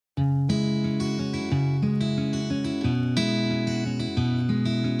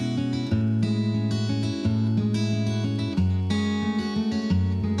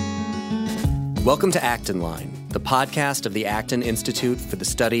Welcome to Acton Line, the podcast of the Acton Institute for the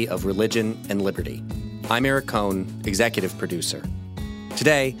Study of Religion and Liberty. I'm Eric Cohn, executive producer.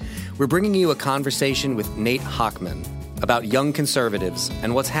 Today, we're bringing you a conversation with Nate Hochman about young conservatives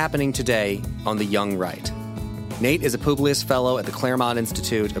and what's happening today on the young right. Nate is a Publius Fellow at the Claremont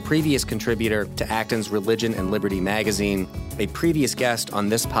Institute, a previous contributor to Acton's Religion and Liberty magazine, a previous guest on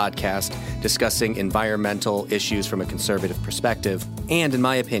this podcast discussing environmental issues from a conservative perspective, and, in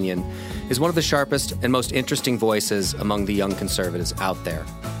my opinion, is one of the sharpest and most interesting voices among the young conservatives out there.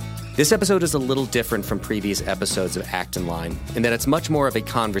 This episode is a little different from previous episodes of Acton Line in that it's much more of a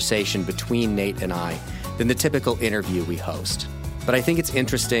conversation between Nate and I than the typical interview we host. But I think it's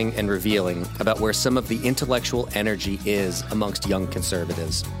interesting and revealing about where some of the intellectual energy is amongst young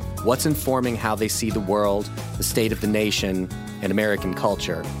conservatives, what's informing how they see the world, the state of the nation, and American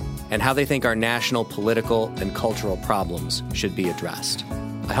culture, and how they think our national political and cultural problems should be addressed.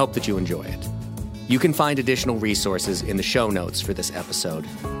 I hope that you enjoy it. You can find additional resources in the show notes for this episode,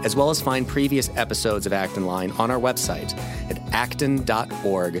 as well as find previous episodes of Acton Line on our website at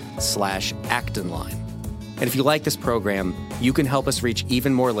acton.org/actonline. And if you like this program, you can help us reach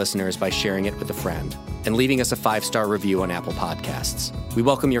even more listeners by sharing it with a friend and leaving us a 5-star review on Apple Podcasts. We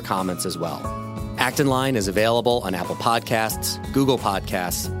welcome your comments as well. Acton Line is available on Apple Podcasts, Google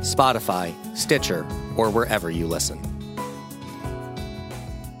Podcasts, Spotify, Stitcher, or wherever you listen.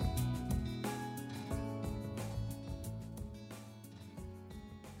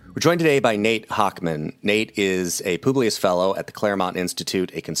 We're joined today by Nate Hochman. Nate is a Publius Fellow at the Claremont Institute,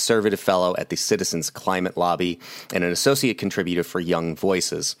 a Conservative Fellow at the Citizens Climate Lobby, and an Associate Contributor for Young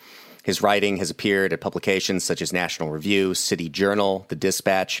Voices. His writing has appeared at publications such as National Review, City Journal, The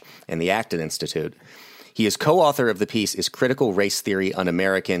Dispatch, and the Acton Institute. He is co-author of the piece Is Critical Race Theory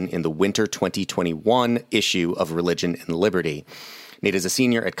Un-American in the Winter 2021 issue of Religion and Liberty. Nate is a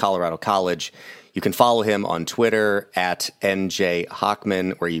senior at Colorado College. You can follow him on Twitter at NJ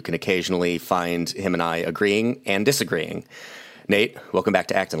Hochman, where you can occasionally find him and I agreeing and disagreeing. Nate, welcome back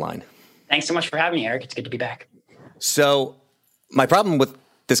to Acton Line. Thanks so much for having me, Eric. It's good to be back. So my problem with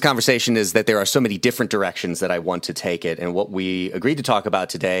this conversation is that there are so many different directions that I want to take it. And what we agreed to talk about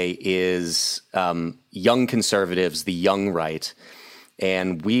today is young conservatives, the young right.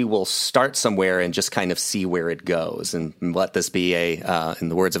 And we will start somewhere and just kind of see where it goes and let this be in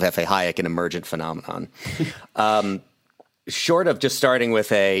the words of F.A. Hayek, an emergent phenomenon. Short of just starting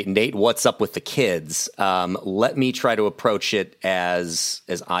with Nate, what's up with the kids? Let me try to approach it as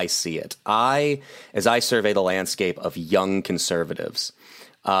I see it. As I survey the landscape of young conservatives,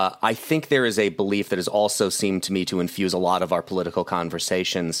 I think there is a belief that has also seemed to me to infuse a lot of our political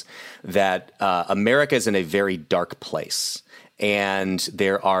conversations that America is in a very dark place. And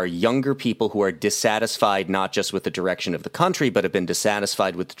there are younger people who are dissatisfied not just with the direction of the country, but have been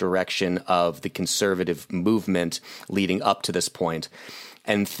dissatisfied with the direction of the conservative movement leading up to this point,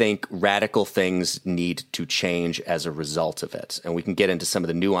 and think radical things need to change as a result of it. And we can get into some of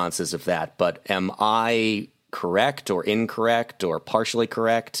the nuances of that. But am I correct or incorrect or partially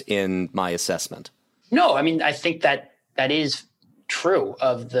correct in my assessment? No, I mean, I think that is true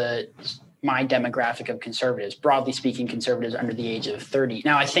of my demographic of conservatives, broadly speaking, conservatives under the age of 30.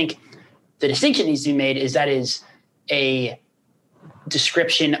 Now, I think the distinction needs to be made is that is a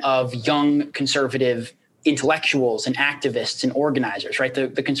description of young conservative intellectuals and activists and organizers, right? The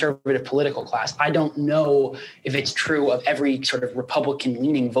conservative political class. I don't know if it's true of every sort of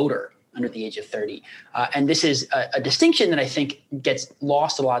Republican-leaning voter under the age of 30. And this is a distinction that I think gets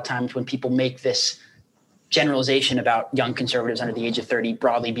lost a lot of times when people make this generalization about young conservatives under the age of 30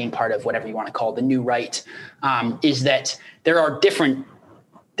 broadly being part of whatever you want to call the new right, is that there are different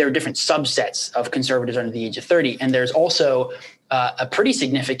subsets of conservatives under the age of 30. And there's also a pretty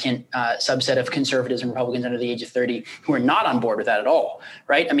significant subset of conservatives and Republicans under the age of 30 who are not on board with that at all,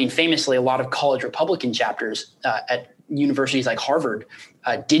 right? I mean, famously, a lot of college Republican chapters at universities like Harvard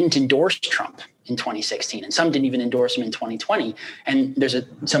didn't endorse Trump in 2016, and some didn't even endorse him in 2020. And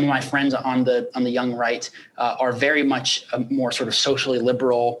some of my friends on the young right are very much a more sort of socially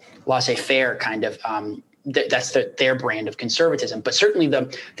liberal, laissez-faire kind of. That's their brand of conservatism. But certainly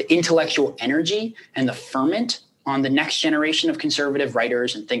the intellectual energy and the ferment on the next generation of conservative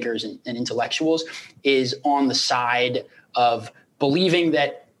writers and thinkers and intellectuals is on the side of believing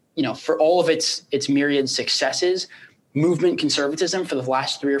that, for all of its myriad successes, movement conservatism for the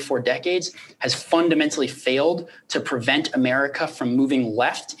last 3 or 4 decades has fundamentally failed to prevent America from moving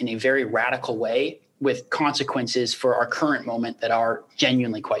left in a very radical way with consequences for our current moment that are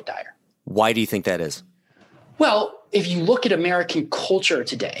genuinely quite dire. Why do you think that is? Well, if you look at American culture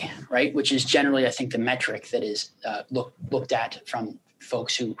today, right, which is generally, I think, the metric that is looked at from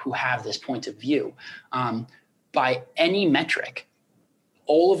folks who have this point of view. By any metric,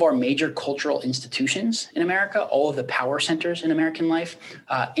 all of our major cultural institutions in America, all of the power centers in American life,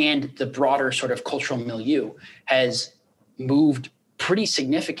 and the broader sort of cultural milieu has moved pretty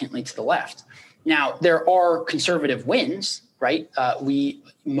significantly to the left. Now, there are conservative wins, right?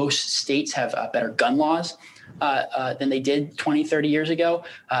 Most states have better gun laws than they did 20, 30 years ago.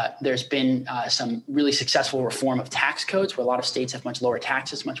 There's been some really successful reform of tax codes where a lot of states have much lower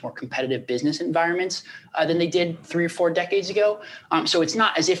taxes, much more competitive business environments than they did 3 or 4 decades ago. So it's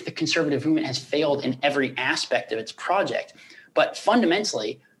not as if the conservative movement has failed in every aspect of its project. But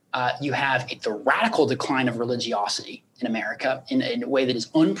fundamentally, you have the radical decline of religiosity in America in a way that is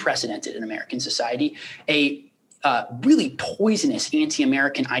unprecedented in American society, a really poisonous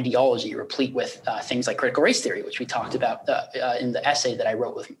anti-American ideology replete with things like critical race theory, which we talked about in the essay that I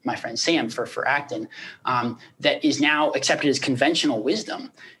wrote with my friend Sam for Acton, that is now accepted as conventional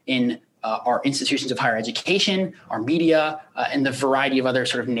wisdom in our institutions of higher education, our media, and the variety of other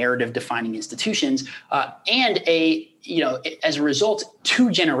sort of narrative defining institutions, and as a result, 2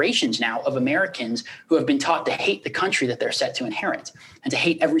 generations now of Americans who have been taught to hate the country that they're set to inherit and to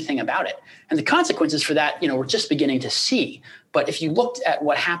hate everything about it. And the consequences for that, we're just beginning to see. But if you looked at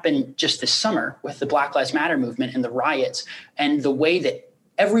what happened just this summer with the Black Lives Matter movement and the riots and the way that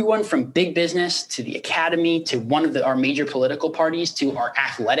everyone from big business to the academy to one of our major political parties to our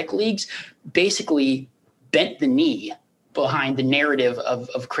athletic leagues basically bent the knee behind the narrative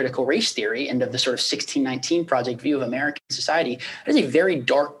of critical race theory and of the sort of 1619 Project view of American society, that is a very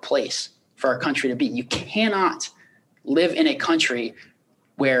dark place for our country to be. You cannot live in a country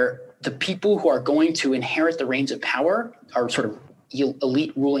where the people who are going to inherit the reins of power, our sort of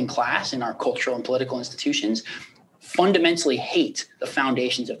elite ruling class in our cultural and political institutions, fundamentally hate the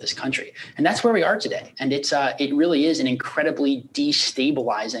foundations of this country. And that's where we are today. And it really is an incredibly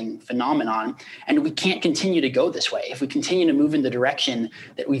destabilizing phenomenon. And we can't continue to go this way. If we continue to move in the direction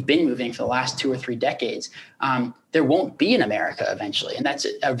that we've been moving for the last 2 or 3 decades, there won't be an America eventually. And that's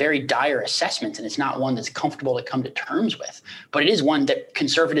a very dire assessment. And it's not one that's comfortable to come to terms with. But it is one that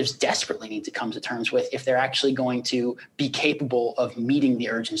conservatives desperately need to come to terms with if they're actually going to be capable of meeting the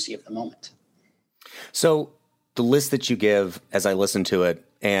urgency of the moment. So the list that you give, as I listen to it,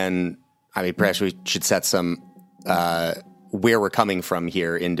 and I mean, perhaps we should set some where we're coming from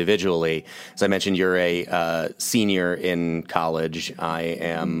here individually. As I mentioned, you're a senior in college. I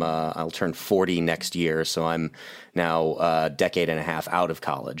am. I'll turn 40 next year, so I'm now a decade and a half out of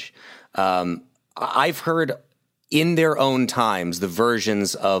college. I've heard in their own times the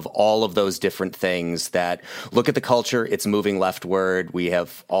versions of all of those different things that look at the culture, it's moving leftward. We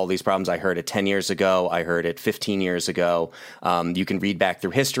have all these problems. I heard it 10 years ago. I heard it 15 years ago. You can read back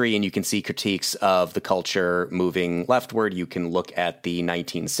through history and you can see critiques of the culture moving leftward. You can look at the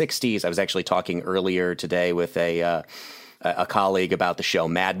 1960s. I was actually talking earlier today with a colleague about the show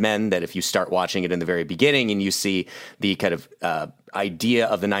Mad Men, that if you start watching it in the very beginning and you see the kind of idea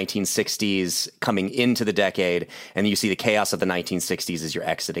of the 1960s coming into the decade, and you see the chaos of the 1960s as you're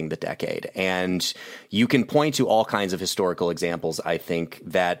exiting the decade. And you can point to all kinds of historical examples, I think,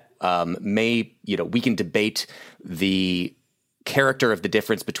 that we can debate the character of the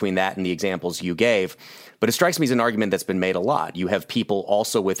difference between that and the examples you gave. But it strikes me as an argument that's been made a lot. You have people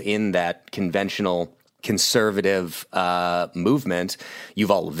also within that conventional conservative movement.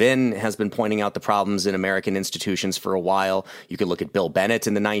 Yuval Levin has been pointing out the problems in American institutions for a while. You could look at Bill Bennett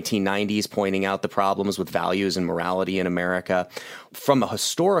in the 1990s pointing out the problems with values and morality in America. From a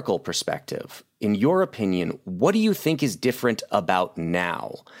historical perspective, in your opinion, what do you think is different about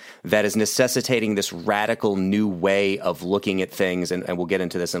now that is necessitating this radical new way of looking at things, and we'll get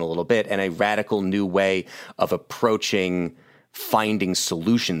into this in a little bit, and a radical new way of approaching finding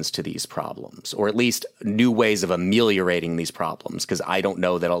solutions to these problems, or at least new ways of ameliorating these problems? Because I don't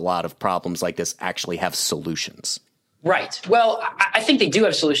know that a lot of problems like this actually have solutions. Right. Well, I think they do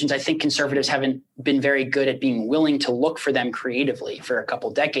have solutions. I think conservatives haven't been very good at being willing to look for them creatively for a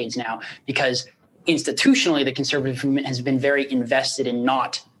couple decades now, because institutionally, the conservative movement has been very invested in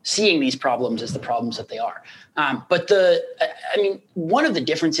not seeing these problems as the problems that they are. But one of the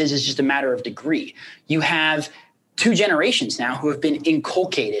differences is just a matter of degree. You have 2 generations now who have been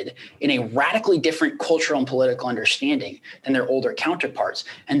inculcated in a radically different cultural and political understanding than their older counterparts.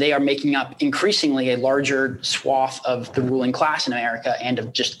 And they are making up increasingly a larger swath of the ruling class in America and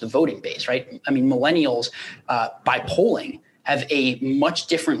of just the voting base, right? I mean, millennials, by polling, have a much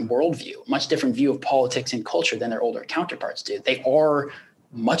different worldview, much different view of politics and culture than their older counterparts do. They are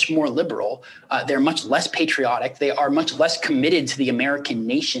much more liberal. They're much less patriotic. They are much less committed to the American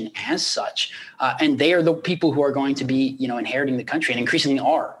nation as such. And they are the people who are going to be, inheriting the country and increasingly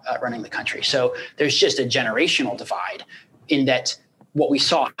are running the country. So there's just a generational divide in that what we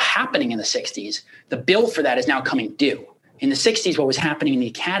saw happening in the 60s, the bill for that is now coming due. In the 60s, what was happening in the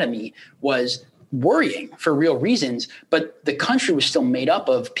academy was worrying for real reasons, but the country was still made up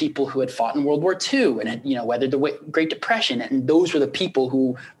of people who had fought in World War II and had, weathered the Great Depression. And those were the people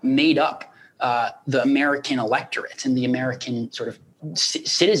who made up the American electorate and the American sort of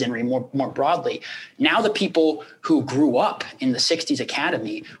citizenry more broadly. Now the people who grew up in the 60s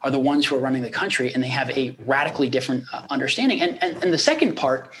academy are the ones who are running the country, and they have a radically different understanding. And the second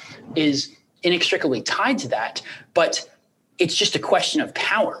part is inextricably tied to that, but it's just a question of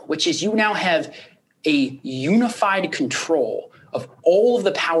power, which is you now have a unified control of all of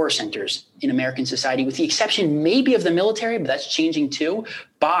the power centers in American society, with the exception maybe of the military, but that's changing too,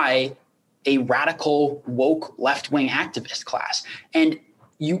 by a radical, woke, left-wing activist class. And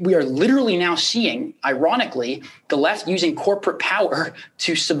we are literally now seeing, ironically, the left using corporate power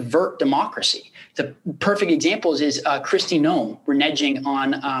to subvert democracy. The perfect examples is Kristi Noem reneging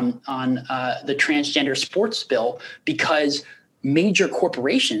on the transgender sports bill because major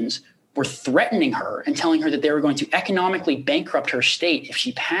corporations were threatening her and telling her that they were going to economically bankrupt her state if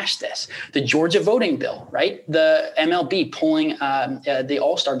she passed this. The Georgia voting bill, right? The MLB pulling the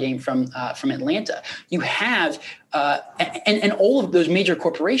All-Star game from Atlanta. You have and all of those major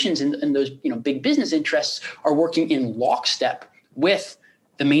corporations and those big business interests are working in lockstep with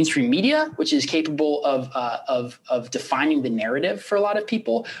the mainstream media, which is capable of defining the narrative for a lot of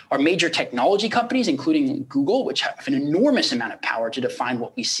people, our major technology companies, including Google, which have an enormous amount of power to define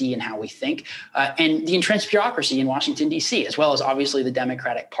what we see and how we think, and the entrenched bureaucracy in Washington, D.C., as well as obviously the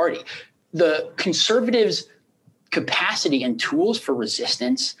Democratic Party. The conservatives' capacity and tools for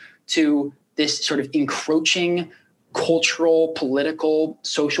resistance to this sort of encroaching cultural, political,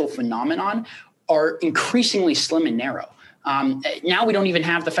 social phenomenon are increasingly slim and narrow. Now we don't even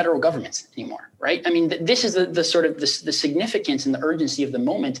have the federal government anymore, right? I mean, this is the sort of the significance and the urgency of the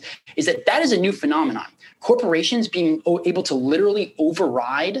moment is that is a new phenomenon. Corporations being able to literally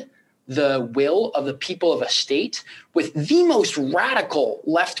override the will of the people of a state with the most radical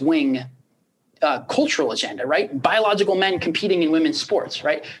left-wing cultural agenda, right? Biological men competing in women's sports,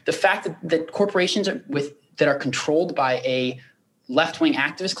 right? The fact that corporations that are controlled by a left-wing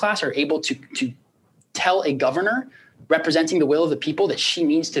activist class are able to tell a governor representing the will of the people that she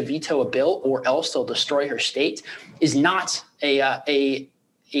needs to veto a bill or else they'll destroy her state is not a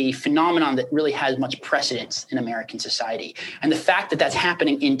phenomenon that really has much precedence in American society. And the fact that that's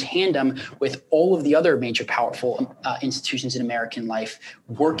happening in tandem with all of the other major powerful institutions in American life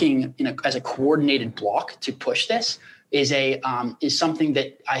working as a coordinated block to push this is something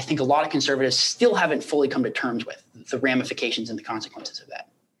that I think a lot of conservatives still haven't fully come to terms with, the ramifications and the consequences of that.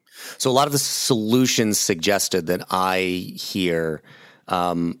 So a lot of the solutions suggested that I hear,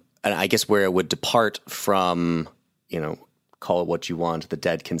 and I guess where it would depart from, call it what you want, the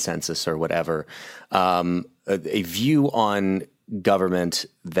dead consensus or whatever, a view on government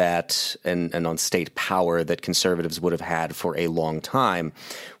that and on state power that conservatives would have had for a long time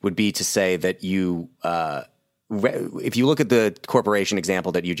would be to say that if you look at the corporation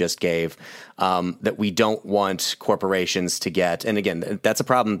example that you just gave, that we don't want corporations to get, and again, that's a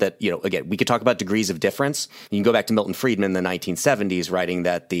problem that, again, we could talk about degrees of difference. You can go back to Milton Friedman in the 1970s writing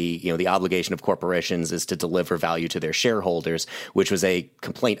that the obligation of corporations is to deliver value to their shareholders, which was a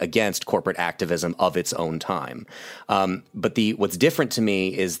complaint against corporate activism of its own time. But what's different to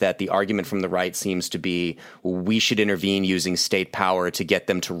me is that the argument from the right seems to be we should intervene using state power to get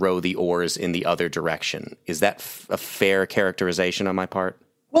them to row the oars in the other direction. Is that a fair characterization on my part?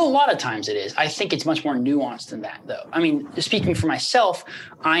 Well, a lot of times it is. I think it's much more nuanced than that, though. I mean, speaking for myself,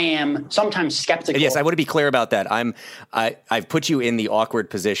 I am sometimes skeptical. Yes, I want to be clear about that. I've put you in the awkward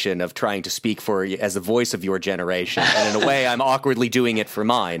position of trying to speak for you as the voice of your generation, and in a way, I'm awkwardly doing it for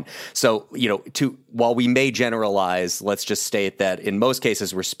mine. So, while we may generalize, let's just state that in most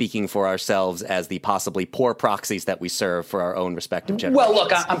cases, we're speaking for ourselves as the possibly poor proxies that we serve for our own respective generations. Well,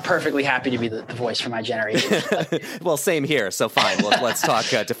 look, I'm perfectly happy to be the voice for my generation. Well, same here. So fine, let's talk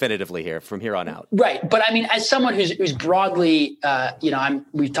definitively here from here on out. Right. But I mean, as someone who's broadly,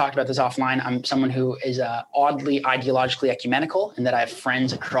 we've talked about this offline. I'm someone who is oddly ideologically ecumenical in that I have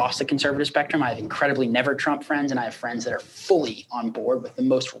friends across the conservative spectrum. I have incredibly never Trump friends, and I have friends that are fully on board with the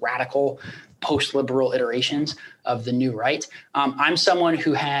most radical post-liberal iterations of the new right. I'm someone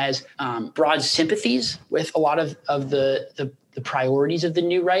who has broad sympathies with a lot of the the priorities of the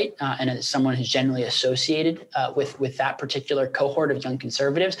new right, and as someone who's generally associated with that particular cohort of young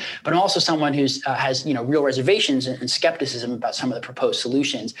conservatives, but I'm also someone who's has real reservations and skepticism about some of the proposed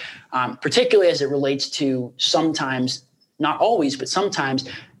solutions, particularly as it relates to sometimes, not always, but sometimes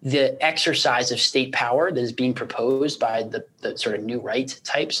the exercise of state power that is being proposed by the sort of new right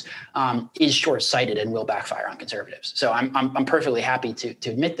types is short-sighted and will backfire on conservatives. So I'm perfectly happy to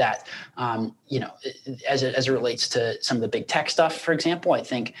admit that. As it relates to some of the big tech stuff, for example, I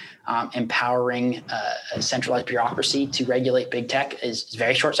think empowering a centralized bureaucracy to regulate big tech is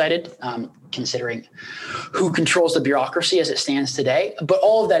very short-sighted, considering who controls the bureaucracy as it stands today. But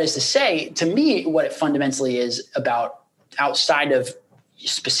all of that is to say, to me, what it fundamentally is about, outside of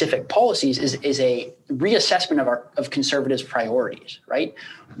specific policies, is a reassessment of conservatives' priorities, right?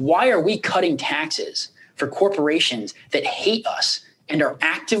 Why are we cutting taxes for corporations that hate us and are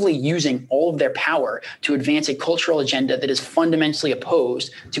actively using all of their power to advance a cultural agenda that is fundamentally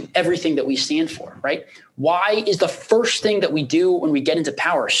opposed to everything that we stand for, right? Why is the first thing that we do when we get into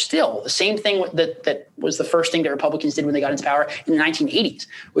power still the same thing that was the first thing that Republicans did when they got into power in the 1980s,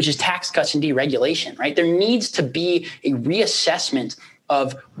 which is tax cuts and deregulation, right? There needs to be a reassessment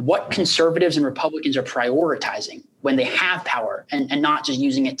of what conservatives and Republicans are prioritizing when they have power, and not just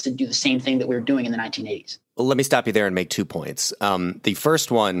using it to do the same thing that we were doing in the 1980s. Well, let me stop you there and make 2 points. The first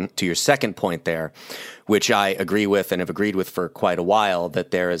one, to your second point there, which I agree with and have agreed with for quite a while,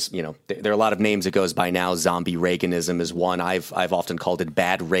 that there is, there are a lot of names it goes by now. Zombie Reaganism is one. I've often called it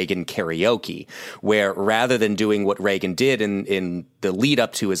bad Reagan karaoke, where rather than doing what Reagan did in the lead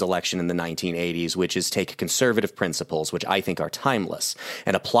up to his election in the 1980s, which is take conservative principles, which I think are timeless,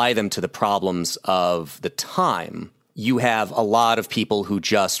 and apply them to the problems of the time, you have a lot of people who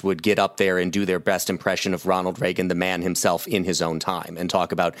just would get up there and do their best impression of Ronald Reagan, the man himself in his own time, and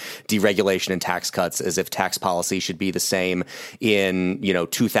talk about deregulation and tax cuts as if tax policy should be the same in,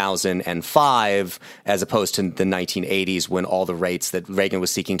 2005 as opposed to the 1980s, when all the rates that Reagan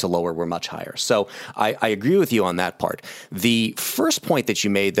was seeking to lower were much higher. So I agree with you on that part. The first point that you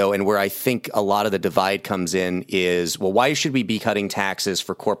made, though, and where I think a lot of the divide comes in, is, well, why should we be cutting taxes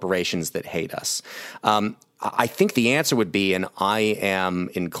for corporations that hate us? I think the answer would be, and I am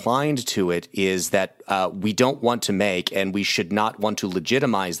inclined to it, is that we don't want to make, and we should not want to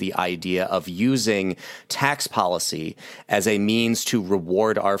legitimize the idea of using tax policy as a means to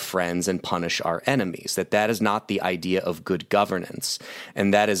reward our friends and punish our enemies. That is not the idea of good governance.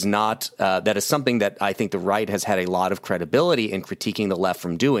 And that is not, that is something that I think the right has had a lot of credibility in critiquing the left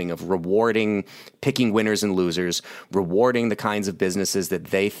from doing, of rewarding, picking winners and losers, rewarding the kinds of businesses that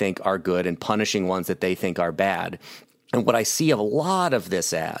they think are good and punishing ones that they think are bad. And what I see a lot of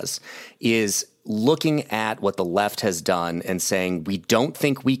this as is looking at what the left has done and saying, we don't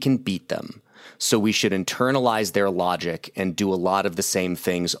think we can beat them, so we should internalize their logic and do a lot of the same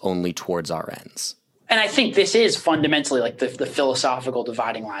things only towards our ends. And I think this is fundamentally like the philosophical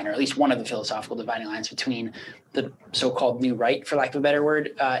dividing line, or at least one of the philosophical dividing lines between the so-called new right, for lack of a better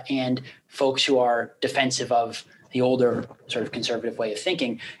word, and folks who are defensive of the older sort of conservative way of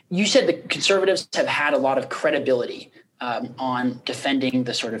thinking. You said the conservatives have had a lot of credibility on defending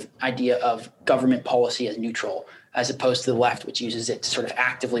the sort of idea of government policy as neutral, as opposed to the left, which uses it to sort of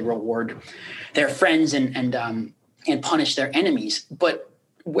actively reward their friends and punish their enemies. But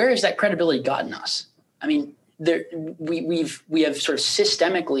where has that credibility gotten us? I mean, we have sort of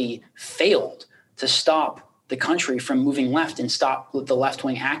systemically failed to stop the country from moving left and stop the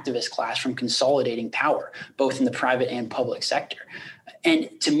left-wing activist class from consolidating power, both in the private and public sector. And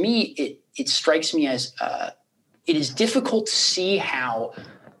to me, it strikes me as it is difficult to see how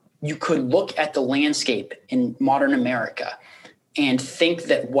you could look at the landscape in modern America and think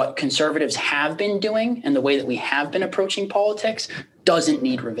that what conservatives have been doing and the way that we have been approaching politics doesn't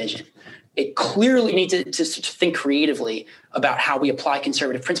need revision. It clearly needs to think creatively about how we apply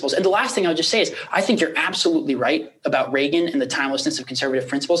conservative principles. And the last thing I'll just say is, I think you're absolutely right about Reagan and the timelessness of conservative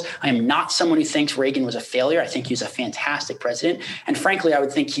principles. I am not someone who thinks Reagan was a failure. I think he was a fantastic president. And frankly, I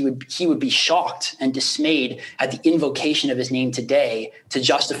would think he would be shocked and dismayed at the invocation of his name today to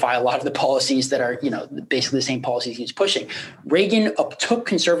justify a lot of the policies that are, basically the same policies he was pushing. Reagan took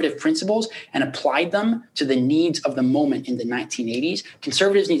conservative principles and applied them to the needs of the moment in the 1980s.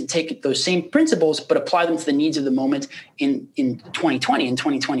 Conservatives need to take those same principles, but apply them to the needs of the moment in 2020 and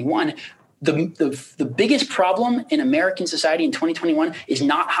 2021. The biggest problem in American society in 2021 is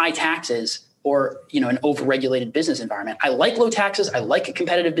not high taxes or, an overregulated business environment. I like low taxes. I like a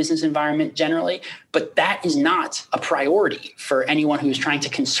competitive business environment generally, but that is not a priority for anyone who's trying to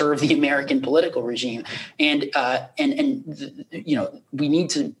conserve the American political regime. And we need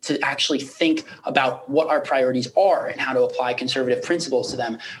to actually think about what our priorities are and how to apply conservative principles to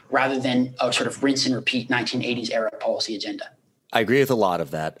them rather than a sort of rinse and repeat 1980s era policy agenda. I agree with a lot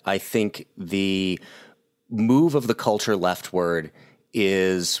of that. I think the move of the culture leftward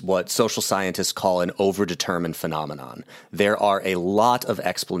is what social scientists call an overdetermined phenomenon. There are a lot of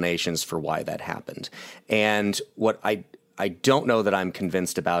explanations for why that happened. And what I don't know that I'm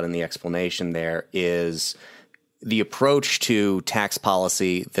convinced about in the explanation there is the approach to tax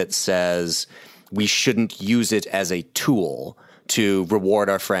policy that says we shouldn't use it as a tool to reward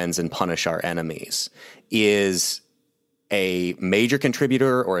our friends and punish our enemies is a major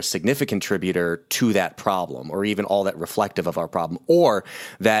contributor or a significant contributor to that problem, or even all that reflective of our problem, or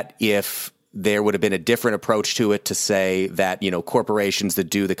that if there would have been a different approach to it to say that, corporations that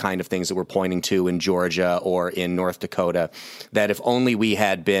do the kind of things that we're pointing to in Georgia or in North Dakota, that if only we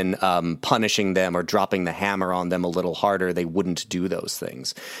had been punishing them or dropping the hammer on them a little harder, they wouldn't do those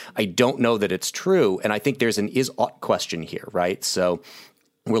things. I don't know that it's true. And I think there's an is-ought question here, right? So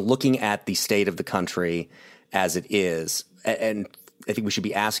we're looking at the state of the country as it is. And I think we should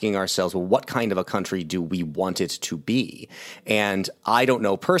be asking ourselves, well, what kind of a country do we want it to be? And I don't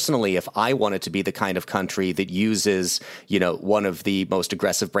know personally if I want it to be the kind of country that uses, one of the most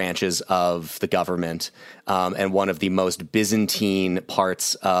aggressive branches of the government and one of the most Byzantine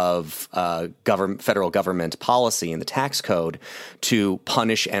parts of federal government policy in the tax code to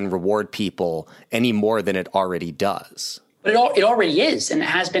punish and reward people any more than it already does. But it already is, and it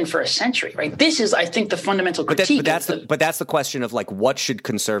has been for a century, right? This is, I think, the fundamental critique. But that's the question of what should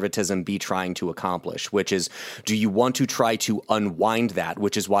conservatism be trying to accomplish? Which is, do you want to try to unwind that?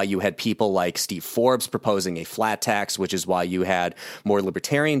 Which is why you had people like Steve Forbes proposing a flat tax, which is why you had more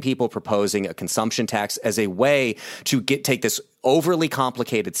libertarian people proposing a consumption tax as a way to take this overly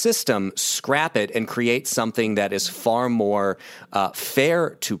complicated system, scrap it, and create something that is far more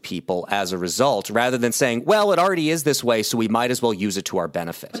fair to people as a result, rather than saying, well, it already is this way, so we might as well use it to our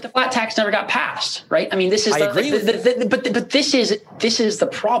benefit. But the flat tax never got passed, right? I mean, this is but this is the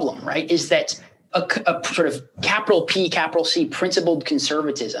problem, right? Is that a sort of capital P, capital C principled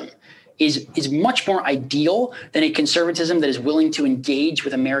conservatism is much more ideal than a conservatism that is willing to engage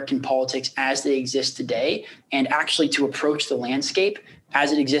with American politics as they exist today and actually to approach the landscape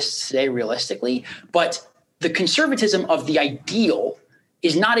as it exists today realistically. But the conservatism of the ideal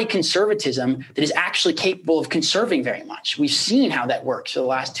is not a conservatism that is actually capable of conserving very much. We've seen how that works for the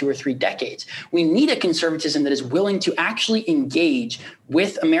last 2 or 3 decades. We need a conservatism that is willing to actually engage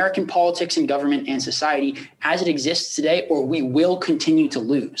with American politics and government and society as it exists today, or we will continue to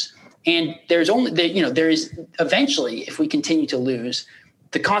lose. And there is eventually, if we continue to lose,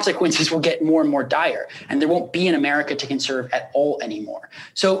 the consequences will get more and more dire, and there won't be an America to conserve at all anymore.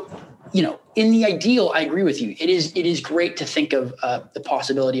 So, in the ideal, I agree with you. It is great to think of the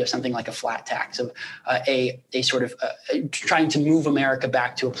possibility of something like a flat tax, of a sort of trying to move America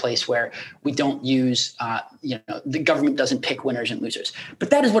back to a place where we don't use, the government doesn't pick winners and losers.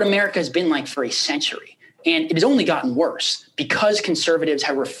 But that is what America has been like for a century. And it has only gotten worse because conservatives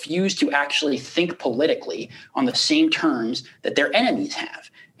have refused to actually think politically on the same terms that their enemies have.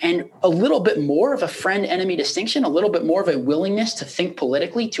 And a little bit more of a friend-enemy distinction, a little bit more of a willingness to think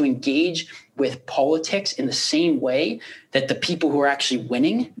politically, to engage with politics in the same way that the people who are actually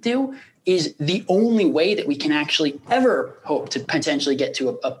winning do, is the only way that we can actually ever hope to potentially get to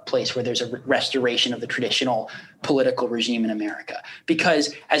a place where there's a restoration of the traditional political regime in America.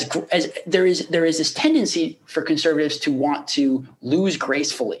 Because as there is this tendency for conservatives to want to lose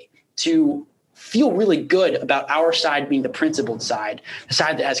gracefully, to feel really good about our side being the principled side, the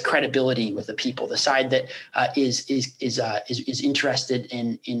side that has credibility with the people, the side that is interested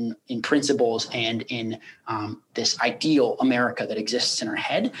in principles and in this ideal America that exists in our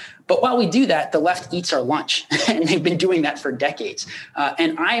head. But while we do that, the left eats our lunch, and they've been doing that for decades.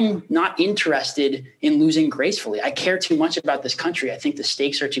 And I'm not interested in losing gracefully. I care too much about this country. I think the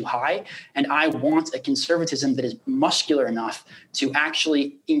stakes are too high, and I want a conservatism that is muscular enough to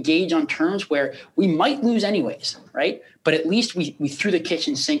actually engage on terms where we might lose anyways, right? But at least we threw the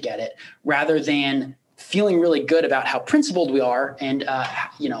kitchen sink at it, rather than feeling really good about how principled we are and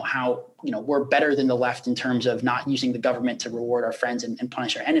how we're better than the left in terms of not using the government to reward our friends and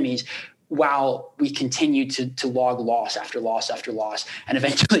punish our enemies, while we continue to log loss after loss after loss, and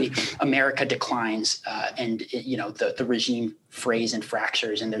eventually America declines, and the regime frays and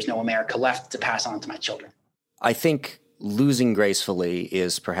fractures, and there's no America left to pass on to my children. I think losing gracefully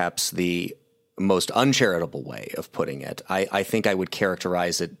is perhaps the most uncharitable way of putting it. I think I would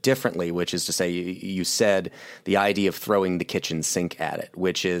characterize it differently, which is to say, you said the idea of throwing the kitchen sink at it,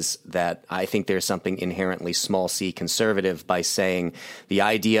 which is that I think there's something inherently small c conservative by saying the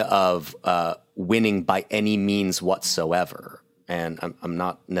idea of winning by any means whatsoever. And I'm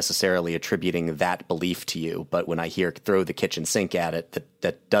not necessarily attributing that belief to you, but when I hear throw the kitchen sink at it,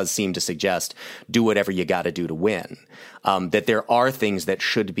 that does seem to suggest do whatever you got to do to win. That there are things that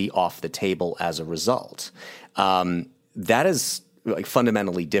should be off the table as a result. That is like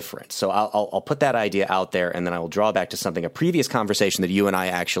fundamentally different. So I'll put that idea out there, and then I will draw back to something, a previous conversation that you and I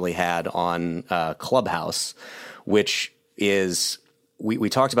actually had on Clubhouse, which is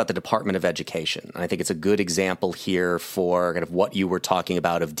we talked about the Department of Education. And I think it's a good example here for kind of what you were talking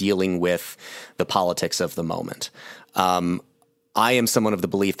about of dealing with the politics of the moment. I am someone of the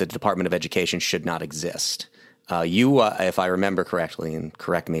belief that the Department of Education should not exist. You, if I remember correctly, and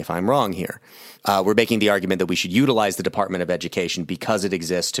correct me if I'm wrong here, we're making the argument that we should utilize the Department of Education because it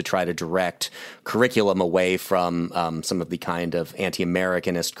exists to try to direct curriculum away from some of the kind of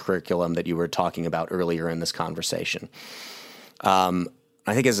anti-Americanist curriculum that you were talking about earlier in this conversation.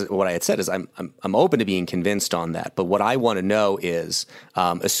 I think as what I had said is I'm open to being convinced on that. But what I want to know is,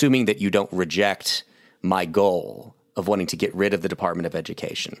 assuming that you don't reject my goal of wanting to get rid of the Department of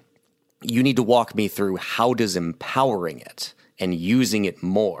Education, you need to walk me through how does empowering it and using it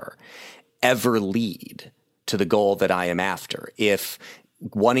more ever lead to the goal that I am after? If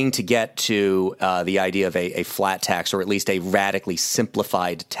wanting to get to the idea of a flat tax, or at least a radically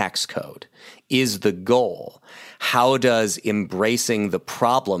simplified tax code, is the goal, how does embracing the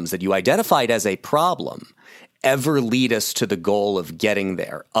problems that you identified as a problem ever lead us to the goal of getting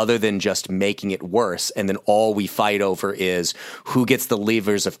there, other than just making it worse? And then all we fight over is who gets the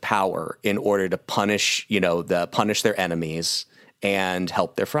levers of power in order to punish their enemies and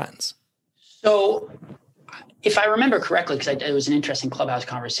help their friends. So if I remember correctly, because it was an interesting Clubhouse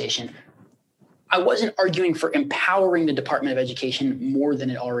conversation, I wasn't arguing for empowering the Department of Education more than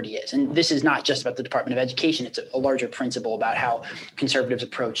it already is. And this is not just about the Department of Education. It's a larger principle about how conservatives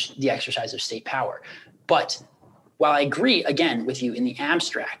approach the exercise of state power. But while I agree, again, with you in the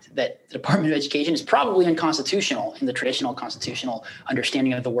abstract that the Department of Education is probably unconstitutional in the traditional constitutional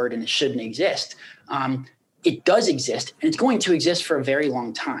understanding of the word and it shouldn't exist, it does exist, and it's going to exist for a very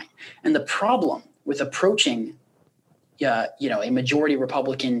long time. And the problem with approaching a majority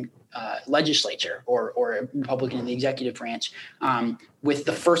Republican legislature or a Republican in the executive branch, with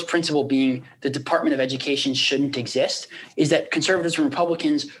the first principle being the Department of Education shouldn't exist, is that conservatives and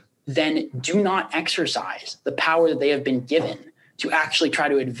Republicans then do not exercise the power that they have been given to actually try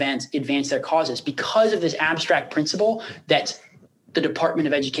to advance their causes because of this abstract principle that the Department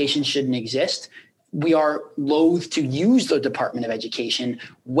of Education shouldn't exist. We are loath to use the Department of Education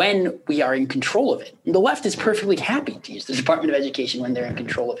when we are in control of it. And the left is perfectly happy to use the Department of Education when they're in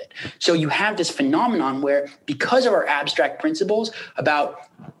control of it. So you have this phenomenon where, because of our abstract principles about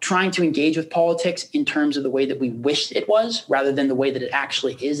trying to engage with politics in terms of the way that we wish it was, rather than the way that it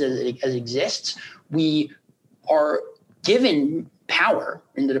actually is as it exists, we are given power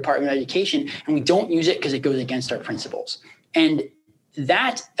in the Department of Education, and we don't use it because it goes against our principles. And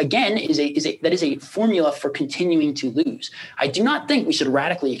that, again, is a formula for continuing to lose. I do not think we should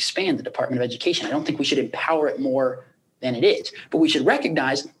radically expand the Department of Education. I don't think we should empower it more than it is. But we should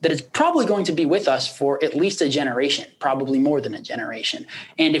recognize that it's probably going to be with us for at least a generation, probably more than a generation.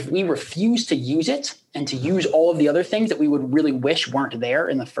 And if we refuse to use it and to use all of the other things that we would really wish weren't there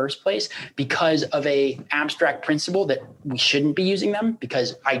in the first place because of a abstract principle that we shouldn't be using them,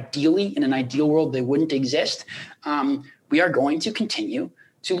 because ideally, in an ideal world, they wouldn't exist, we are going to continue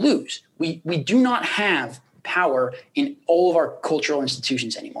to lose. We do not have power in all of our cultural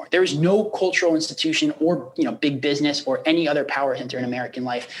institutions anymore. There is no cultural institution or big business or any other power center in American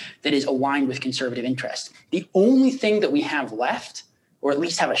life that is aligned with conservative interests. The only thing that we have left, or at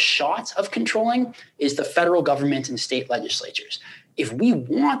least have a shot of controlling, is the federal government and state legislatures. If we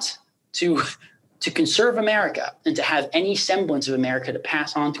want to conserve America and to have any semblance of America to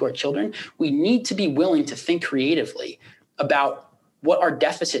pass on to our children, we need to be willing to think creatively about what our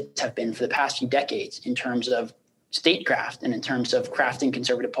deficits have been for the past few decades in terms of statecraft and in terms of crafting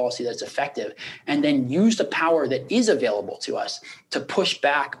conservative policy that's effective, and then use the power that is available to us to push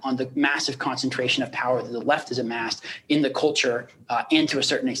back on the massive concentration of power that the left has amassed in the culture and to a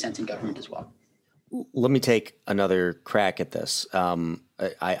certain extent in government as well. Let me take another crack at this.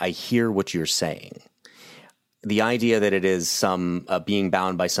 I hear what you're saying. the idea that it is some being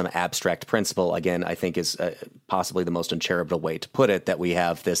bound by some abstract principle, again, I think is possibly the most uncharitable way to put it, that we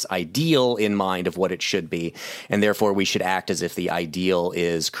have this ideal in mind of what it should be, and therefore we should act as if the ideal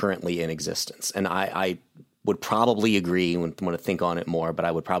is currently in existence. And I would probably agree, when I think on it more, but I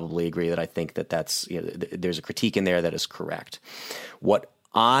would probably agree that I think that that's, there's a critique in there that is correct. What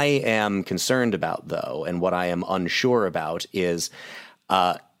I am concerned about, though, and what I am unsure about is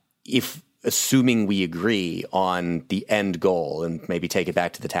if, assuming we agree on the end goal, and maybe take it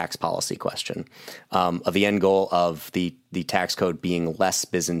back to the tax policy question, of the end goal of the tax code being less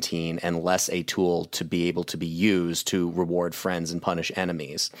Byzantine and less a tool to be able to be used to reward friends and punish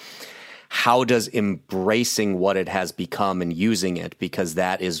enemies, how does embracing what it has become and using it, because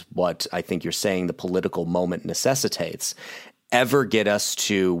that is what I think you're saying the political moment necessitates, ever get us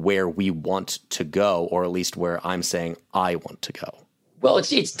to where we want to go, or at least where I'm saying I want to go? Well,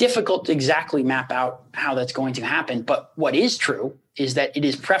 it's difficult to exactly map out how that's going to happen. But what is true is that it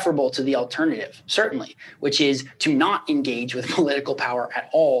is preferable to the alternative, certainly, which is to not engage with political power at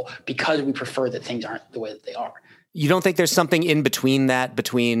all because we prefer that things aren't the way that they are. You don't think there's something in between that,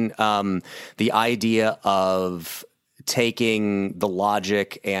 between the idea of taking the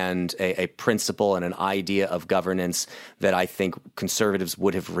logic and a principle and an idea of governance that I think conservatives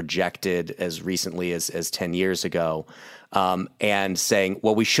would have rejected as recently as 10 years ago, and saying,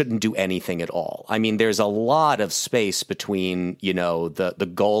 well, we shouldn't do anything at all? I mean, there's a lot of space between,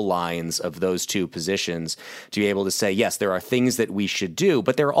 the goal lines of those two positions to be able to say, yes, there are things that we should do,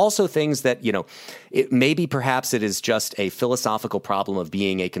 but there are also things that, perhaps it is just a philosophical problem of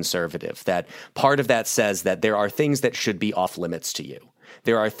being a conservative, that part of that says that there are things that should be off limits to you.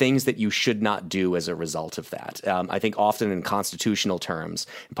 There are things that you should not do as a result of that. I think often in constitutional terms,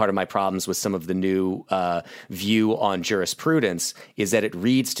 part of my problems with some of the new view on jurisprudence is that it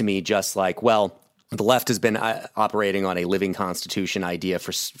reads to me just like, well, the left has been operating on a living constitution idea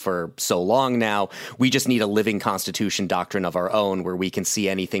for so long now. We just need a living constitution doctrine of our own where we can see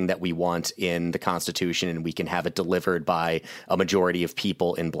anything that we want in the Constitution and we can have it delivered by a majority of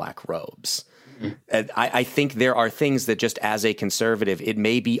people in black robes. I think there are things that just as a conservative, it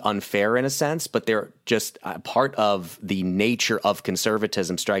may be unfair in a sense, but they're just part of the nature of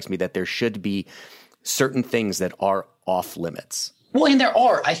conservatism strikes me that there should be certain things that are off limits. Well, and there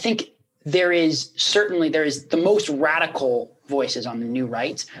are. I think there is the most radical voices on the new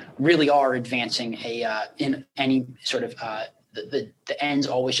right really are advancing in any sort of the ends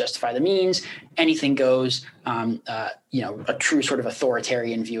always justify the means. Anything goes. A true sort of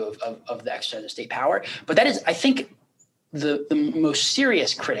authoritarian view of the exercise of state power. But that is, I think, the most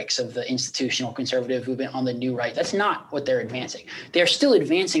serious critics of the institutional conservative movement on the new right. That's not what they're advancing. They're still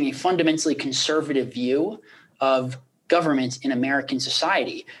advancing a fundamentally conservative view of government in American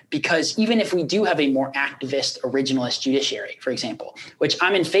society, because even if we do have a more activist, originalist judiciary, for example, which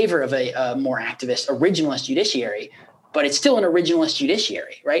I'm in favor of a more activist, originalist judiciary, but it's still an originalist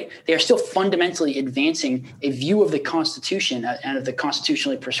judiciary, right? They are still fundamentally advancing a view of the Constitution and of the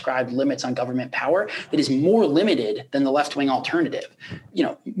constitutionally prescribed limits on government power that is more limited than the left-wing alternative.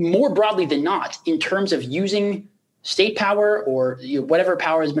 More broadly than not, in terms of using state power or whatever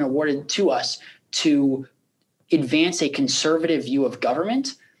power has been awarded to us to advance a conservative view of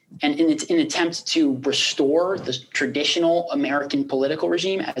government, and in an attempt to restore the traditional American political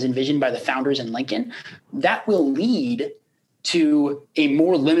regime as envisioned by the founders and Lincoln, that will lead to a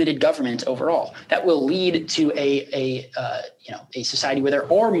more limited government overall. That will lead to a society where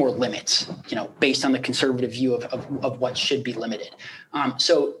there are more limits, based on the conservative view of what should be limited.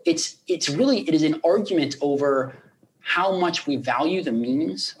 So it is an argument over how much we value the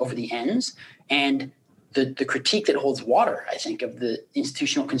means over the ends, and the critique that holds water, I think, of the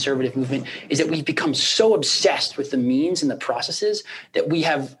institutional conservative movement is that we've become so obsessed with the means and the processes that we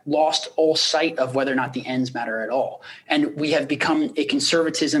have lost all sight of whether or not the ends matter at all. And we have become a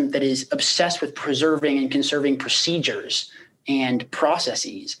conservatism that is obsessed with preserving and conserving procedures and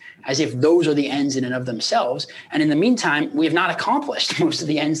processes as if those are the ends in and of themselves. And in the meantime, we have not accomplished most of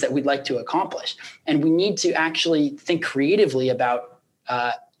the ends that we'd like to accomplish. And we need to actually think creatively about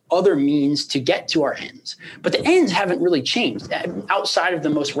other means to get to our ends. But the ends haven't really changed outside of the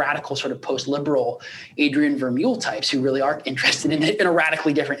most radical sort of post-liberal Adrian Vermeule types who really are interested in a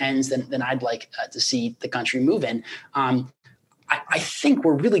radically different ends than I'd like to see the country move in. I think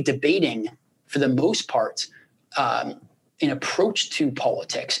we're really debating, for the most part, an approach to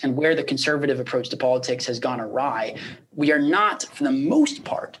politics, and where the conservative approach to politics has gone awry. We are not, for the most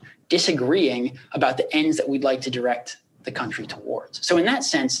part, disagreeing about the ends that we'd like to direct the country towards. So in that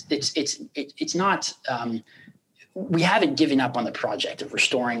sense, it's not we haven't given up on the project of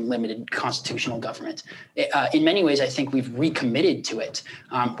restoring limited constitutional government. In many ways, I think we've recommitted to it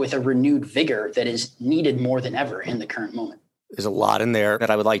with a renewed vigor that is needed more than ever in the current moment. There's a lot in there that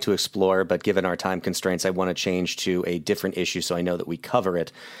I would like to explore, but given our time constraints, I want to change to a different issue so I know that we cover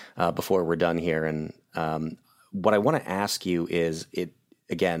it before we're done here. And what I want to ask you is,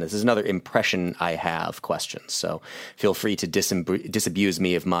 again, this is another impression I have question, so feel free to disabuse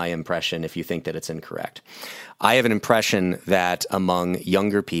me of my impression if you think that it's incorrect. I have an impression that among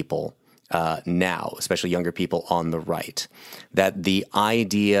younger people now, especially younger people on the right, that the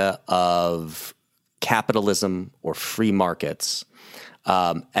idea of capitalism or free markets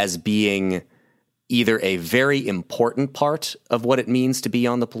as being either a very important part of what it means to be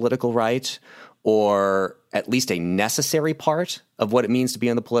on the political right, or at least a necessary part of what it means to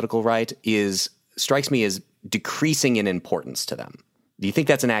be on the political right, strikes me as decreasing in importance to them. Do you think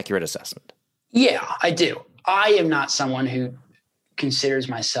that's an accurate assessment? Yeah, I do. I am not someone who considers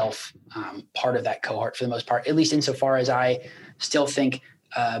myself part of that cohort for the most part, at least insofar as I still think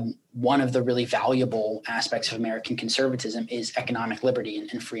one of the really valuable aspects of American conservatism is economic liberty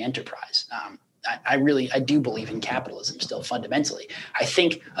and free enterprise. I do believe in capitalism still fundamentally. I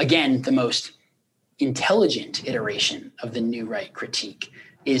think, again, the most intelligent iteration of the new right critique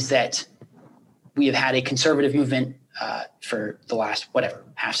is that we have had a conservative movement for the last,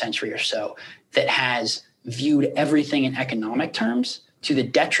 half century or so that has viewed everything in economic terms to the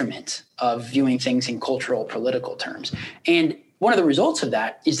detriment of viewing things in cultural, political terms. And one of the results of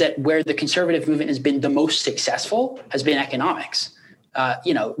that is that where the conservative movement has been the most successful has been economics.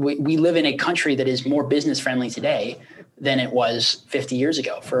 We live in a country that is more business friendly today than it was 50 years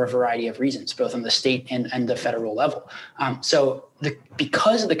ago for a variety of reasons, both on the state and the federal level.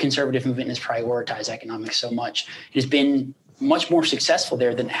 Because the conservative movement has prioritized economics so much, it has been much more successful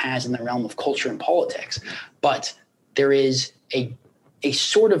there than it has in the realm of culture and politics. But there is a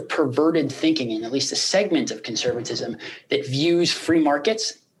sort of perverted thinking in at least a segment of conservatism that views free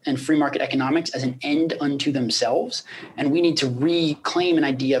markets and free market economics as an end unto themselves. And we need to reclaim an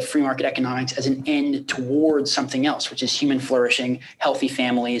idea of free market economics as an end towards something else, which is human flourishing, healthy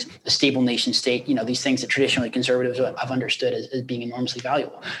families, a stable nation state, these things that traditionally conservatives have understood as being enormously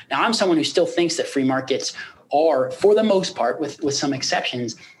valuable. Now, I'm someone who still thinks that free markets are, for the most part, with some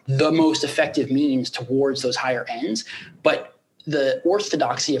exceptions, the most effective means towards those higher ends. But the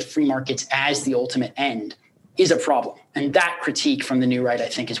orthodoxy of free markets as the ultimate end is a problem. And that critique from the new right, I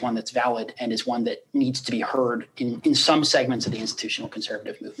think, is one that's valid and is one that needs to be heard in some segments of the institutional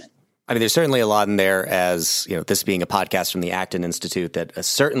conservative movement. I mean, there's certainly a lot in there, as this being a podcast from the Acton Institute, that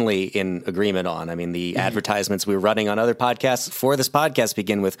certainly in agreement on. I mean, the advertisements we were running on other podcasts for this podcast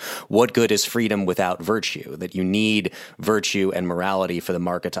begin with, what good is freedom without virtue? That you need virtue and morality for the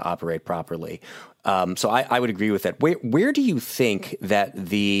market to operate properly. So I would agree with that. Where do you think that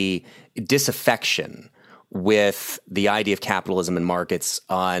the disaffection with the idea of capitalism and markets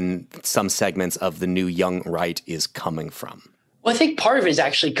on some segments of the new young right is coming from? Well, I think part of it is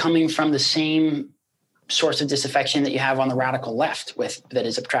actually coming from the same source of disaffection that you have on the radical left that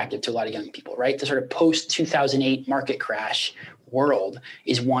is attractive to a lot of young people, right? The sort of post-2008 market crash world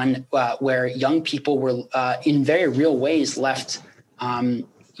is one where young people were in very real ways left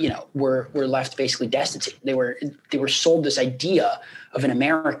were left basically destitute. They were sold this idea of an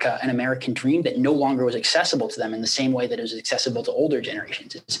American dream that no longer was accessible to them in the same way that it was accessible to older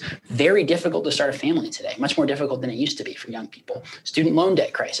generations. It's very difficult to start a family today, much more difficult than it used to be for young people. Student loan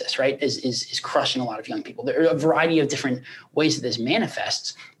debt crisis, right, is crushing a lot of young people. There are a variety of different ways that this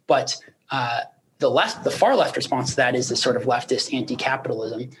manifests, but the far left response to that is this sort of leftist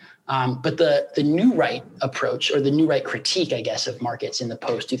anti-capitalism. But the new right approach, or the new right critique, I guess, of markets in the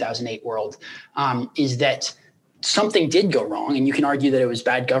post-2008 world is that something did go wrong, and you can argue that it was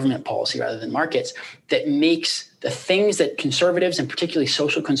bad government policy rather than markets, that makes the things that conservatives, and particularly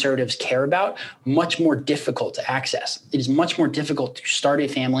social conservatives, care about much more difficult to access. It is much more difficult to start a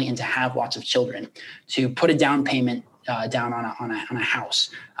family and to have lots of children, to put a down payment down on a house,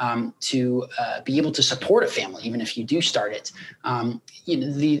 to be able to support a family, even if you do start it.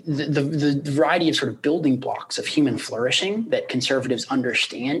 The variety of sort of building blocks of human flourishing that conservatives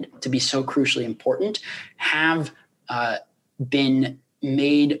understand to be so crucially important have been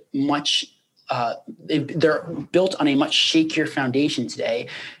made much. They're built on a much shakier foundation today.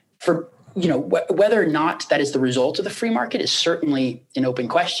 For whether or not that is the result of the free market is certainly an open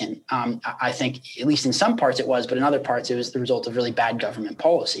question. I think, at least in some parts it was, but in other parts it was the result of really bad government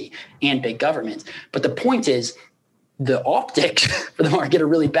policy and big government. But the point is, the optics for the market are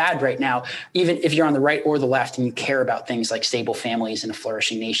really bad right now, even if you're on the right or the left and you care about things like stable families and a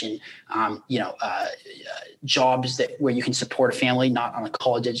flourishing nation, jobs where you can support a family, not on a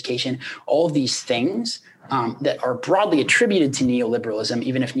college education, all of these things that are broadly attributed to neoliberalism,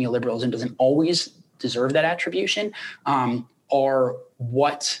 even if neoliberalism doesn't always deserve that attribution, are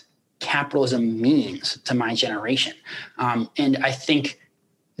what capitalism means to my generation. And I think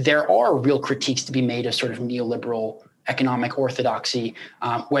there are real critiques to be made of sort of neoliberal economic orthodoxy,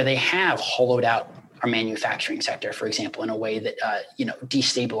 where they have hollowed out our manufacturing sector, for example, in a way that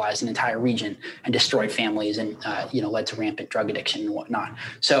destabilized an entire region and destroyed families and led to rampant drug addiction and whatnot.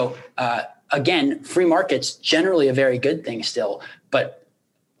 So again, free markets generally a very good thing still, but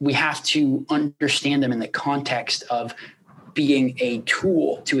we have to understand them in the context of being a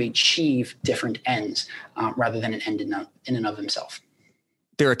tool to achieve different ends rather than an end in and of themselves.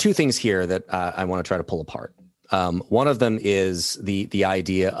 There are two things here that I want to try to pull apart. One of them is the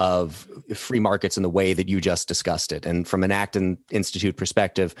idea of free markets in the way that you just discussed it. And from an Acton Institute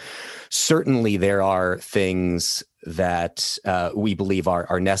perspective, certainly there are things that we believe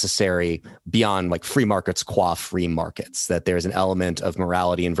are necessary beyond like free markets qua free markets, that there's an element of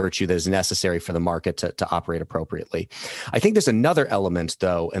morality and virtue that is necessary for the market to operate appropriately. I think there's another element,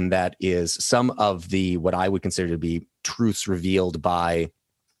 though, and that is some of the what I would consider to be truths revealed by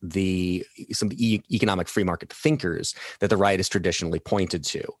some economic free market thinkers that the right is traditionally pointed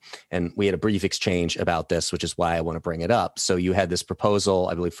to. And we had a brief exchange about this, which is why I want to bring it up. So you had this proposal,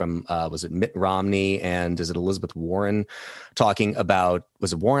 I believe from, was it Mitt Romney and is it Elizabeth Warren talking about,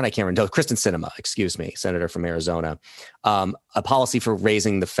 was it Warren? I can't remember. No, Kristen Sinema, excuse me, senator from Arizona, a policy for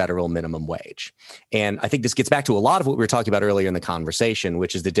raising the federal minimum wage. And I think this gets back to a lot of what we were talking about earlier in the conversation,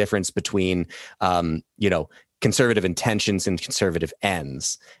 which is the difference between, conservative intentions and conservative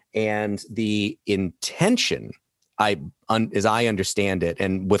ends. And the intention, as I understand it,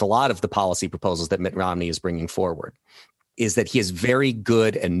 and with a lot of the policy proposals that Mitt Romney is bringing forward, is that he has very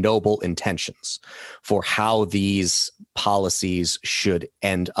good and noble intentions for how these policies should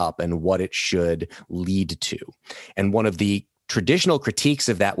end up and what it should lead to. And one of the traditional critiques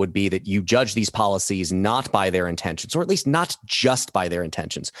of that would be that you judge these policies not by their intentions, or at least not just by their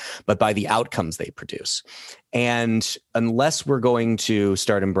intentions, but by the outcomes they produce. And unless we're going to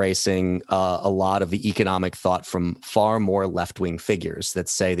start embracing a lot of the economic thought from far more left-wing figures that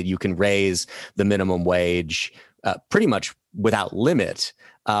say that you can raise the minimum wage pretty much without limit,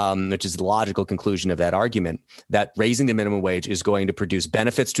 which is the logical conclusion of that argument, that raising the minimum wage is going to produce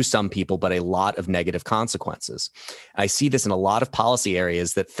benefits to some people, but a lot of negative consequences. I see this in a lot of policy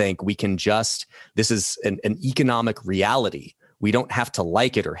areas that think we can this is an economic reality. We don't have to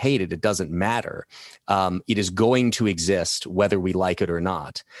like it or hate it. It doesn't matter. It is going to exist whether we like it or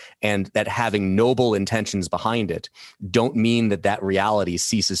not. And that having noble intentions behind it don't mean that reality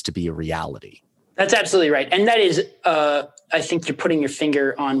ceases to be a reality. That's absolutely right. And that is, I think you're putting your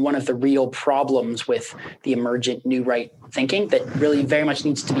finger on one of the real problems with the emergent new right thinking that really very much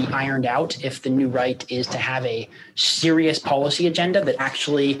needs to be ironed out if the new right is to have a serious policy agenda that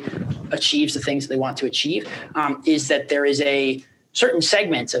actually achieves the things that they want to achieve, is that there is a certain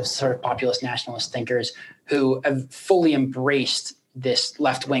segment of sort of populist nationalist thinkers who have fully embraced this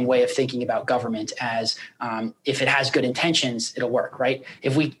left-wing way of thinking about government as if it has good intentions, it'll work, right?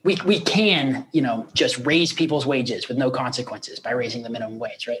 If we can, just raise people's wages with no consequences by raising the minimum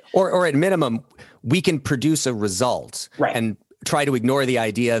wage, right? Or at minimum, we can produce a result, right, and try to ignore the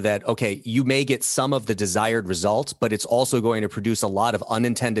idea that, okay, you may get some of the desired result, but it's also going to produce a lot of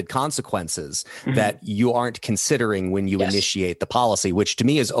unintended consequences that you aren't considering when you initiate the policy, which to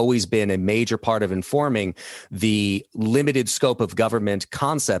me has always been a major part of informing the limited scope of government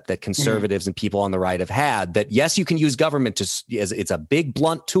concept that conservatives and people on the right have had, that yes, you can use government as it's a big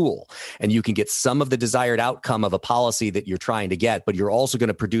blunt tool and you can get some of the desired outcome of a policy that you're trying to get, but you're also going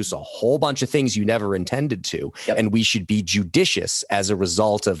to produce a whole bunch of things you never intended to. And we should be judicious as a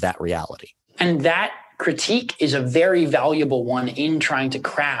result of that reality. And that critique is a very valuable one in trying to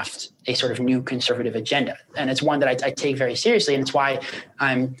craft a sort of new conservative agenda. And it's one that I take very seriously. And it's why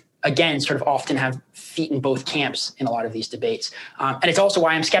I'm, again, sort of often have feet in both camps in a lot of these debates. And it's also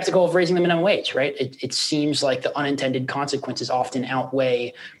why I'm skeptical of raising the minimum wage, right? It seems like the unintended consequences often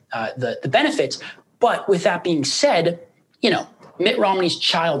outweigh the benefits. But with that being said, Mitt Romney's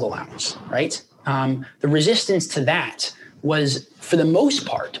child allowance, right? The resistance to that was, for the most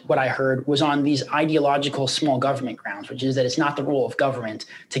part, what I heard was on these ideological small government grounds, which is that it's not the role of government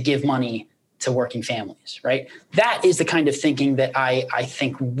to give money to working families, right? That is the kind of thinking that I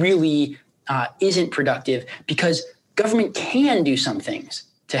think really isn't productive, because government can do some things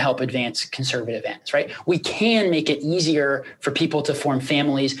to help advance conservative ends, right? We can make it easier for people to form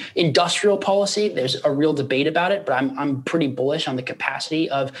families. Industrial policy, there's a real debate about it, but I'm pretty bullish on the capacity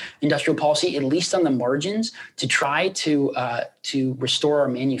of industrial policy, at least on the margins, to try to restore our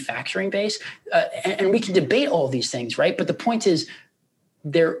manufacturing base. And we can debate all of these things, right? But the point is,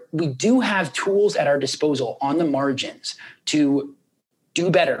 we do have tools at our disposal on the margins to do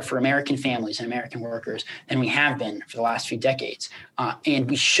better for American families and American workers than we have been for the last few decades. And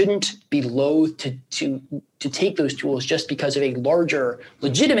we shouldn't be loath to take those tools just because of a larger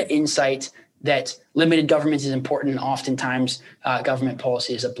legitimate insight that limited government is important, and oftentimes government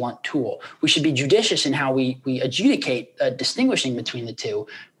policy is a blunt tool. We should be judicious in how we adjudicate distinguishing between the two.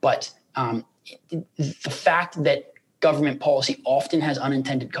 But the fact that government policy often has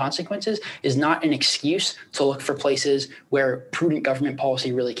unintended consequences is not an excuse to look for places where prudent government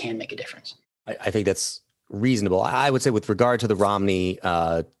policy really can make a difference. I think that's reasonable. I would say with regard to the Romney,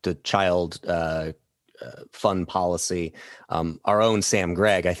 the child fund policy, our own Sam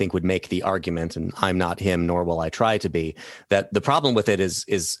Gregg, I think, would make the argument, and I'm not him, nor will I try to be, that the problem with it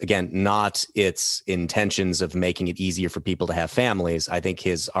is again, not its intentions of making it easier for people to have families. I think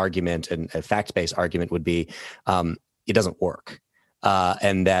his argument, and a fact-based argument, would be it doesn't work.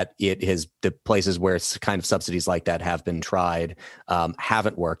 And that the places where kind of subsidies like that have been tried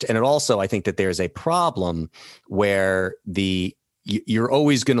haven't worked. And it also, I think that there's a problem where you're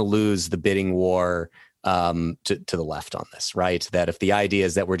always going to lose the bidding war to the left on this, right? That if the idea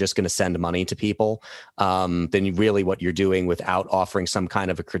is that we're just going to send money to people, then really what you're doing without offering some kind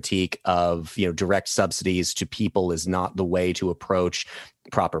of a critique of, direct subsidies to people is not the way to approach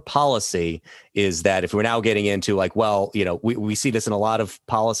proper policy. Is that if we're now getting into we see this in a lot of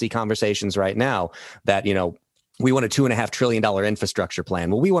policy conversations right now, that, we want a $2.5 trillion infrastructure plan.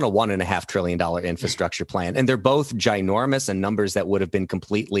 Well, we want a $1.5 trillion infrastructure plan. And they're both ginormous and numbers that would have been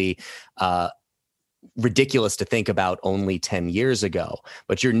completely ridiculous to think about only 10 years ago.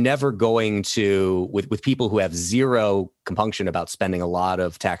 But you're never going to, with people who have zero compunction about spending a lot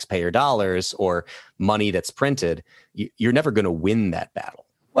of taxpayer dollars or money that's printed, you're never going to win that battle.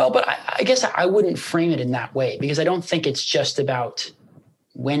 Well, but I guess I wouldn't frame it in that way, because I don't think it's just about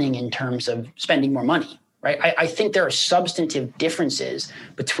winning in terms of spending more money, right? I think there are substantive differences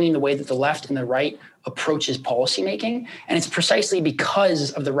between the way that the left and the right approaches policymaking. And it's precisely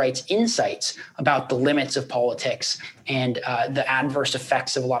because of the right's insights about the limits of politics and the adverse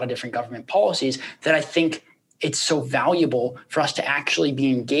effects of a lot of different government policies that I think it's so valuable for us to actually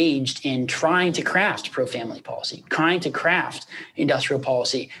be engaged in trying to craft pro-family policy, trying to craft industrial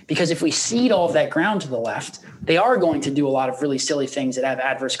policy. Because if we cede all of that ground to the left, they are going to do a lot of really silly things that have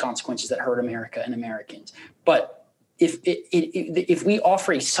adverse consequences that hurt America and Americans. But if we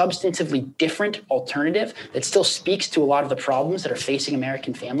offer a substantively different alternative that still speaks to a lot of the problems that are facing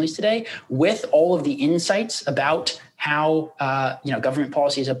American families today, with all of the insights about how government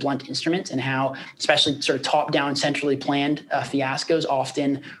policy is a blunt instrument, and how especially sort of top-down, centrally planned fiascos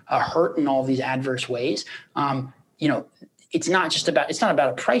often hurt in all of these adverse ways, it's not about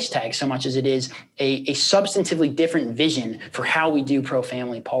a price tag so much as it is a substantively different vision for how we do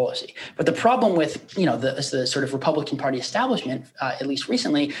pro-family policy. But the problem with the sort of Republican Party establishment, at least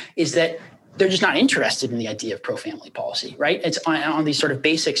recently, is that they're just not interested in the idea of pro-family policy, right? It's on these sort of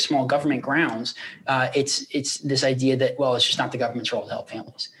basic small government grounds. It's this idea that, well, it's just not the government's role to help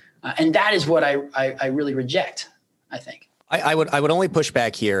families, and that is what I really reject, I think. I would only push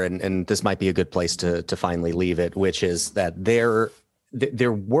back here, and this might be a good place to finally leave it, which is that there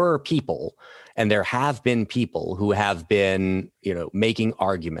were people, and there have been people who have been, making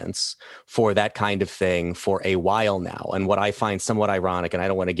arguments for that kind of thing for a while now. And what I find somewhat ironic, and I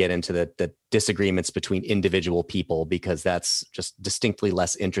don't want to get into the disagreements between individual people, because that's just distinctly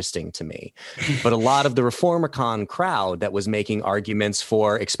less interesting to me. But a lot of the Reformicon crowd that was making arguments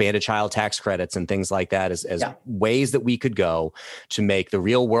for expanded child tax credits and things like that as ways that we could go to make the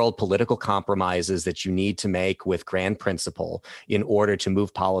real world political compromises that you need to make with grand principle in order to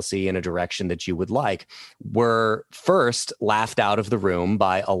move policy in a direction that you would like, were first laughed out of the room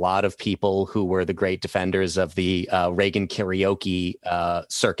by a lot of people who were the great defenders of the Reagan karaoke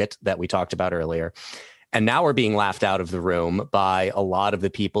circuit that we talked about earlier. And now we're being laughed out of the room by a lot of the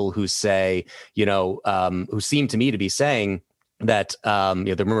people who say, who seem to me to be saying that, the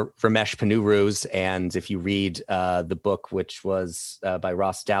Ramesh Ponnurus, and if you read the book, which was by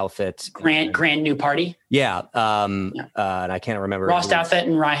Ross Douthat, Grand New Party. Yeah. And I can't remember. Ross Douthat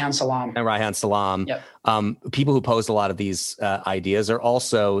and Reihan Salam. Yep. People who posed a lot of these ideas are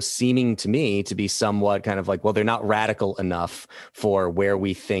also seeming to me to be somewhat kind of like, well, they're not radical enough for where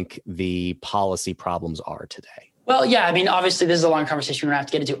we think the policy problems are today. Well, yeah, I mean, obviously, this is a long conversation we're going to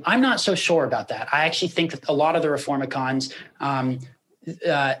have to get into. I'm not so sure about that. I actually think that a lot of the Reformicons,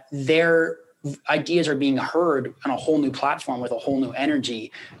 their ideas are being heard on a whole new platform with a whole new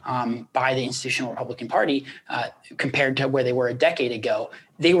energy by the institutional Republican Party compared to where they were a decade ago.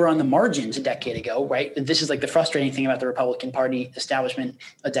 They were on the margins a decade ago, right? This is like the frustrating thing about the Republican Party establishment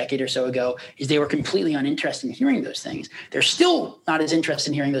a decade or so ago is they were completely uninterested in hearing those things. They're still not as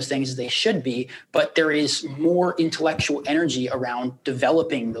interested in hearing those things as they should be, but there is more intellectual energy around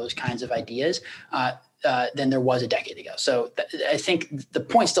developing those kinds of ideas than there was a decade ago. So I think the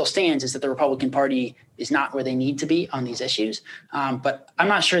point still stands is that the Republican Party is not where they need to be on these issues. But I'm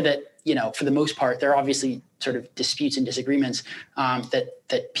not sure that, for the most part, there are obviously sort of disputes and disagreements that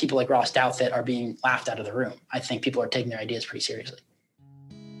people like Ross Douthat are being laughed out of the room. I think people are taking their ideas pretty seriously.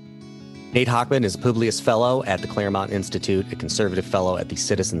 Nate Hochman is a Publius Fellow at the Claremont Institute, a Conservative Fellow at the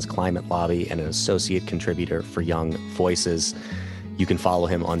Citizens Climate Lobby, and an Associate Contributor for Young Voices. You can follow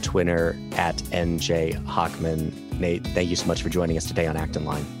him on Twitter at NJ Hochman. Nate, thank you so much for joining us today on Acton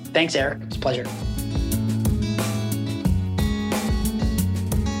Line. Thanks, Eric. It's a pleasure.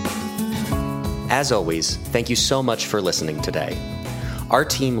 As always, thank you so much for listening today. Our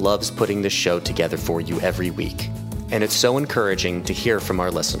team loves putting this show together for you every week, and it's so encouraging to hear from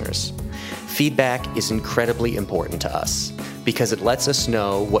our listeners. Feedback is incredibly important to us because it lets us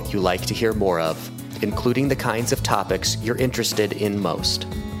know what you like to hear more of, including the kinds of topics you're interested in most.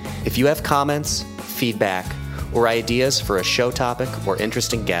 If you have comments, feedback, or ideas for a show topic or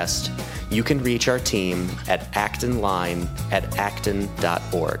interesting guest, you can reach our team at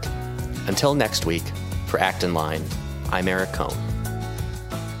actonline@acton.org. Until next week, for Acton Line, I'm Eric Cohn.